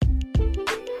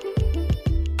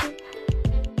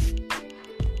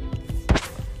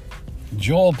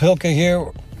Joel Pilka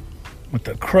here with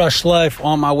the Crush Life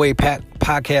On My Way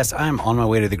podcast. I'm on my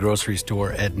way to the grocery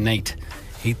store at night,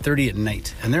 8:30 at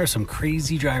night, and there are some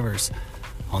crazy drivers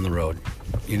on the road.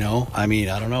 You know, I mean,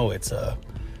 I don't know, it's a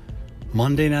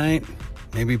Monday night.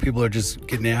 Maybe people are just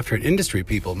getting after it. Industry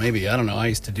people, maybe. I don't know. I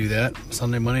used to do that.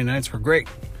 Sunday, Monday nights were great.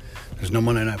 There's no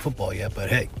Monday Night Football yet, but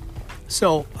hey.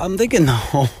 So I'm thinking,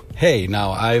 though, hey,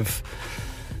 now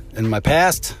in my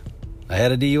past, I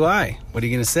had a DUI. What are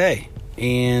you going to say?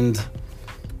 And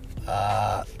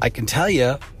I can tell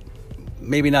you,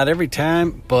 maybe not every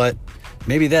time, but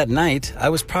maybe that night, I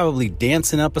was probably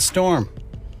dancing up a storm,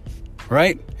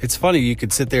 right? It's funny, you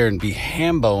could sit there and be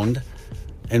ham-boned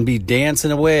and be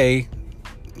dancing away,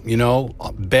 you know,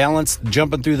 balanced,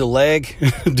 jumping through the leg,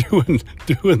 doing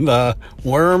the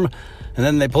worm, and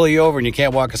then they pull you over and you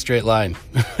can't walk a straight line.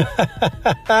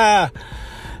 Well,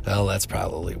 that's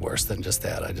probably worse than just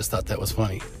that. I just thought that was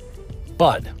funny.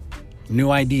 But, new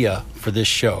idea for this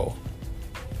show.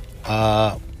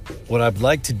 What I'd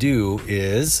like to do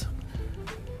is,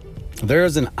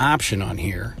 there's an option on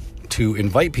here to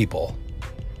invite people.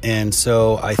 And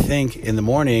so I think in the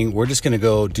morning, we're just going to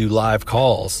go do live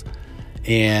calls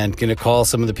and going to call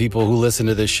some of the people who listen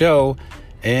to this show,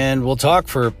 and we'll talk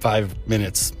for 5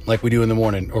 minutes like we do in the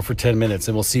morning, or for 10 minutes,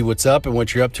 and we'll see what's up and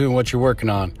what you're up to and what you're working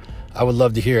on. I would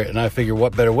love to hear it, and I figure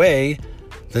what better way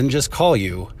than just call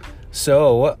you.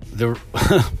 So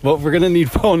well, we're going to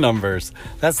need phone numbers.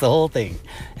 That's the whole thing.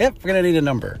 Yep, we're going to need a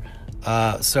number.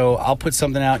 So I'll put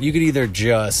something out. You could either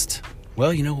just,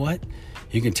 well, you know what?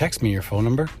 You can text me your phone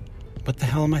number. What the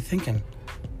hell am I thinking?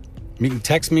 You can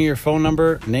text me your phone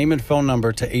number, name and phone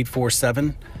number to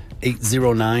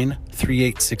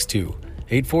 847-809-3862.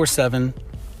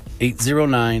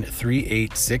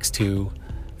 847-809-3862.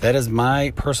 That is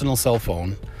my personal cell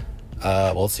phone.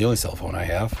 Well, it's the only cell phone I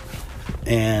have.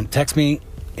 And text me,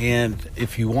 and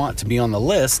if you want to be on the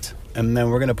list, and then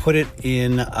we're going to put it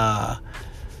in, a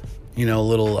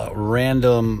little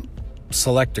random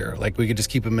selector. Like, we could just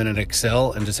keep them in an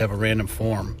Excel and just have a random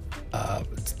form,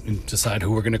 decide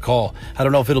who we're going to call. I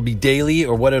don't know if it'll be daily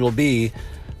or what it'll be,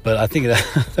 but I think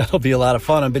that'll be a lot of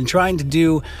fun. I've been trying to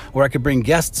do where I could bring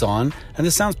guests on, and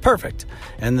this sounds perfect.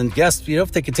 And then guests,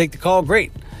 if they could take the call,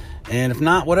 great. And if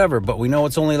not, whatever. But we know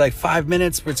it's only like 5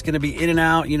 minutes where it's going to be in and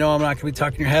out. I'm not going to be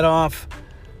talking your head off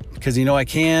because I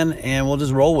can, and we'll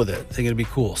just roll with it. I think it'll be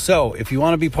cool. So if you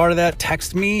want to be part of that,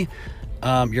 text me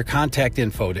your contact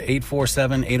info to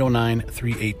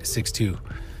 847-809-3862.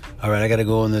 All right, I got to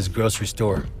go in this grocery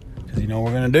store because what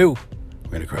we're going to do?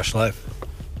 We're going to crush life.